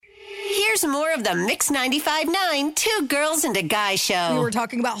here's more of the Mix 95.9 Two Girls and a Guy show. We were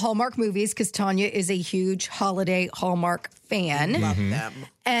talking about Hallmark movies because Tanya is a huge holiday Hallmark fan. Love them.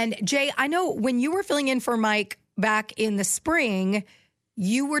 And Jay, I know when you were filling in for Mike back in the spring,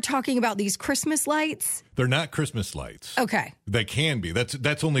 you were talking about these Christmas lights. They're not Christmas lights. Okay. They can be.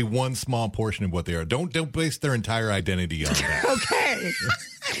 That's only one small portion of what they are. Don't base their entire identity on that. Okay.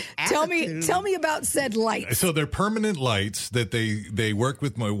 Tell me about said lights. So they're permanent lights that they work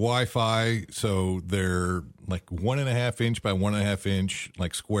with my Wi-Fi. So they're like 1.5 inch by 1.5 inch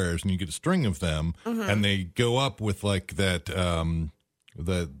like squares, and you get a string of them, and they go up with like that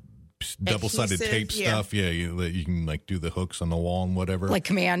the double-sided tape stuff. Yeah, you can like do the hooks on the wall and whatever. Like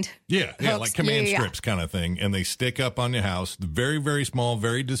command. Yeah, hooks. like command strips kind of thing. And they stick up on your house. Very, very small,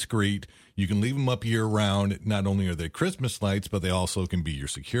 very discreet. You can leave them up year-round. Not only are they Christmas lights, but they also can be your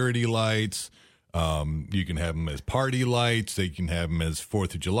security lights. You can have them as party lights. They can have them as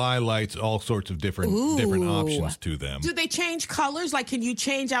 4th of July lights. All sorts of different options to them. Do they change colors? Like, can you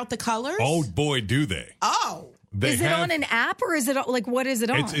change out the colors? Oh, boy, do they. Oh. Is it on an app or is it like, what is it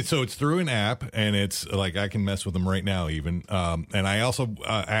on? So it's through an app, and it's like I can mess with them right now even. And I also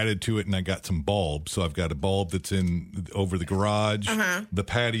added to it, and I got some bulbs. So I've got a bulb that's over the garage, the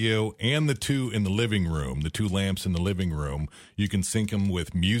patio, and the two in the living room, the two lamps in the living room. You can sync them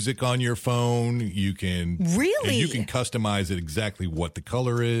with music on your phone. You can really, you can customize it exactly what the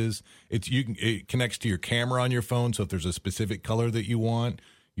color is. It connects to your camera on your phone. So if there's a specific color that you want,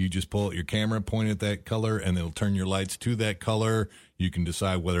 you just pull out your camera, point at that color, and it'll turn your lights to that color. You can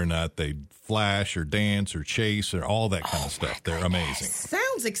decide whether or not they flash or dance or chase or all that kind of stuff. They're amazing.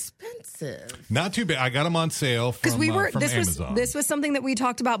 Sounds expensive. Not too bad. I got them on sale from Amazon. This was something that we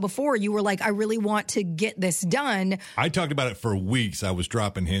talked about before. You were like, I really want to get this done. I talked about it for weeks. I was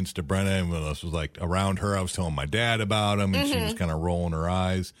dropping hints to Brenna, and when I was like around her, I was telling my dad about them, and she was kind of rolling her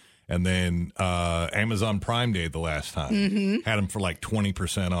eyes. And then Amazon Prime Day the last time had them for like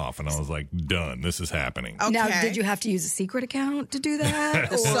 20% off. And I was like, done. This is happening. Okay. Now, did you have to use a secret account to do that?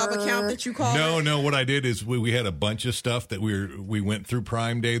 The sub account that you call it? No. What I did is we had a bunch of stuff that we went through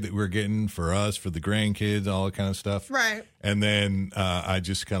Prime Day that we were getting for us, for the grandkids, all that kind of stuff. Right. And then I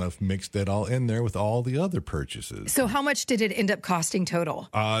just kind of mixed that all in there with all the other purchases. So how much did it end up costing total?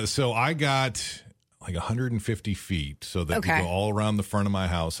 So I got like 150 feet, so that would go all around the front of my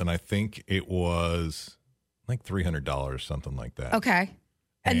house, and I think it was like $300, something like that. Okay.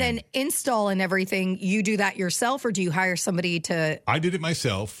 And then install and everything, you do that yourself, or do you hire somebody to? I did it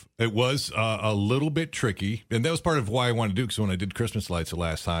myself. It was a little bit tricky, and that was part of why I wanted to do it, because when I did Christmas lights the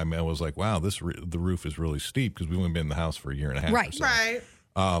last time, I was like, wow, the roof is really steep, because we've only been in the house for a year and a half or so. Right.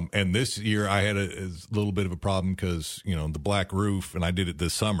 And this year I had a little bit of a problem because, the black roof, and I did it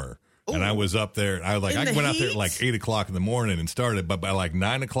this summer. Ooh. And I was up there. I went out there at like 8 o'clock in the morning and started. But by like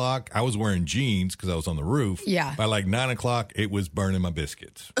 9 o'clock, I was wearing jeans because I was on the roof. Yeah. By like 9 o'clock, it was burning my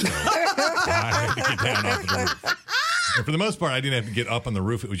biscuits. So I had to get down off the roof. And for the most part, I didn't have to get up on the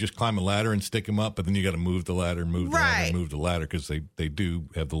roof. It was just climb a ladder and stick them up. But then you got to move the ladder, move the ladder because they do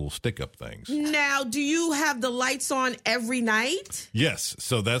have the little stick up things. Now, do you have the lights on every night? Yes.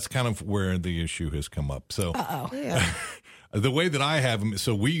 So that's kind of where the issue has come up. So. Yeah. The way that I have them,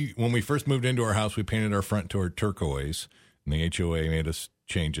 so when we first moved into our house, we painted our front door turquoise, and the HOA made us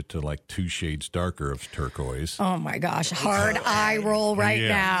change it to like 2 shades darker of turquoise. Oh my gosh, hard eye roll now.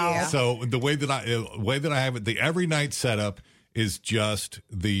 Yeah. So the way that I have it, the every night setup is just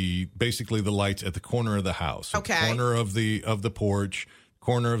basically the lights at the corner of the house, okay, the corner of the porch,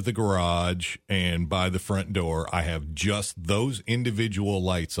 corner of the garage, and by the front door. I have just those individial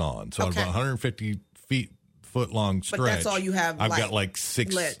lights on. So about 150 foot long stretch. But that's all you have. I've got like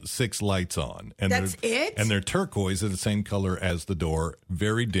six lights on, and that's it. And they're turquoise, they're the same color as the door,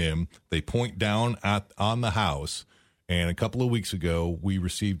 very dim. They point down on the house. And a couple of weeks ago, we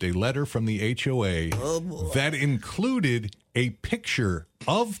received a letter from the HOA that included a picture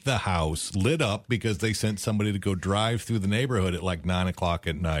of the house lit up because they sent somebody to go drive through the neighborhood at like 9 o'clock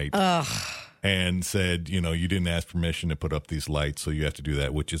at night. Ugh. And said, you didn't ask permission to put up these lights, so you have to do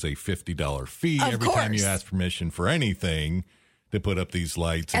that, which is a $50 fee every time you ask permission for anything to put up these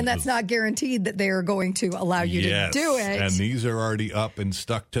lights. And that's not guaranteed that they are going to allow you to do it. And these are already up and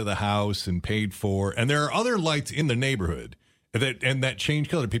stuck to the house and paid for. And there are other lights in the neighborhood that change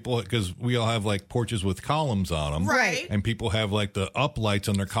color. People, because we all have like porches with columns on them. Right. And people have like the up lights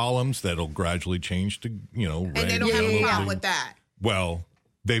on their columns that'll gradually change to, red. And they don't have a problem with that. Well,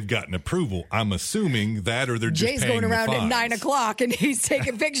 they've gotten approval. I'm assuming that, or they're just Jay's paying going around the at fines. 9 o'clock and he's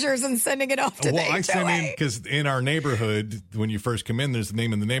taking pictures and sending it off to the HOA. I sent in because in our neighborhood, when you first come in, there's the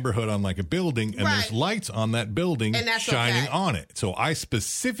name of the neighborhood on like a building, and there's lights on that building And that's shining okay. on it. So I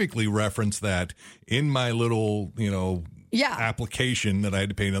specifically referenced that in my little, application that I had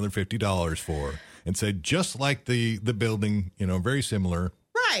to pay another $50 for, and said just like the building, very similar.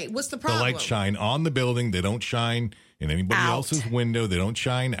 Right. What's the The problem? lights shine on the building. They don't shine in anybody Out. else's window. They don't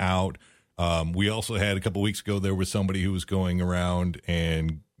shine out. We also had a couple weeks ago, there was somebody who was going around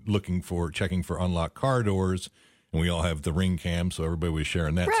and checking for unlocked car doors. And we all have the Ring cam, so everybody was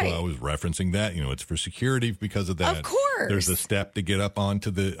sharing that. Right. So I was referencing that. It's for security because of that. Of course. There's a step to get up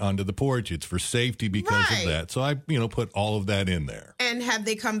onto the porch. It's for safety because Right. of that. So I, put all of that in there. And have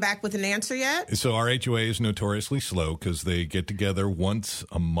they come back with an answer yet? So our HOA is notoriously slow because they get together once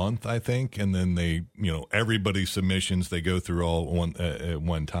a month, I think, and then they, everybody's submissions they go through all at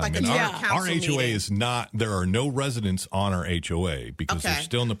one time. Like a and town our council HOA meeting. is not. There are no residents on our HOA because they're Okay.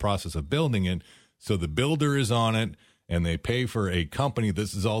 still in the process of building it. So the builder is on it, and they pay for a company.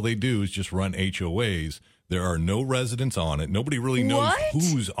 This is all they do is just run HOAs. There are no residents on it. Nobody really knows What?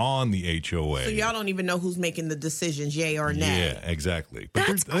 who's on the HOA. So y'all don't even know who's making the decisions, yay or nay. Yeah, exactly. But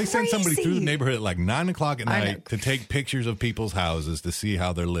That's they send somebody through the crazy. neighborhood at like 9 o'clock at I know. night to take pictures of people's houses to see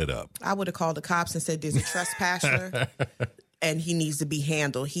how they're lit up. I would have called the cops and said there's a trespasser and he needs to be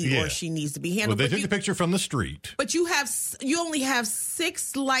handled. He Yeah. or she needs to be Well, handled. they But took you- the picture from the street. But you only have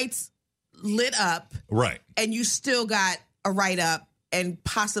 6 lights lit up, Right. and you still got a write up, and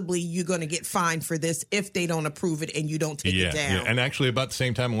possibly you're going to get fined for this if they don't approve it and you don't take it down. Yeah. And actually, about the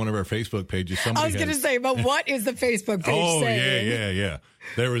same time on one of our Facebook pages, somebody I was going to has- say, but what is the Facebook page Oh saying? yeah.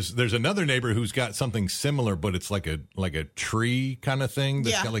 There's another neighbor who's got something similar, but it's like a tree kind of thing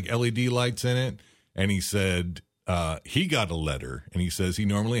that's Yeah. got like LED lights in it. And he said he got a letter, and he says he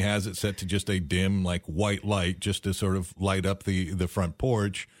normally has it set to just a dim like white light just to sort of light up the front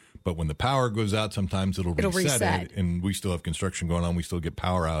porch. But when the power goes out, sometimes it'll reset it. And we still have construction going on. We still get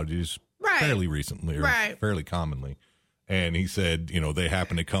power outages Right. fairly recently or Right. fairly commonly. And he said, they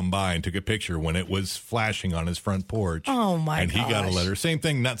happened to come by and took a picture when it was flashing on his front porch. Oh, my And he got a gosh. letter. Same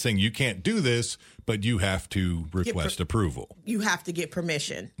thing, not saying you can't do this, but you have to request approval. You have to get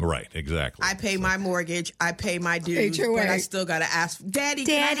permission. Right, exactly. I pay my mortgage, I pay my dues, HOA. but I still got to ask, Daddy,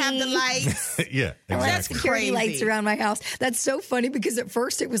 can I have the Daddy. lights? Yeah, I want exactly. security Crazy. lights around my house. That's so funny because at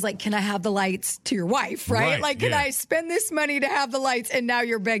first it was like, can I have the lights to your wife, right? Right, Like, can yeah. I spend this money to have the lights? And now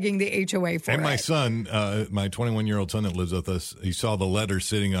you're begging the HOA for And it. my son, my 21-year-old son that lives with us, he saw the letter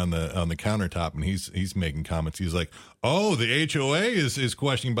sitting on the countertop, and he's making comments. He's like, "Oh, the HOA is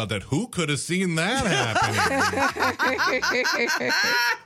questioning about that. Who could have seen that happening?"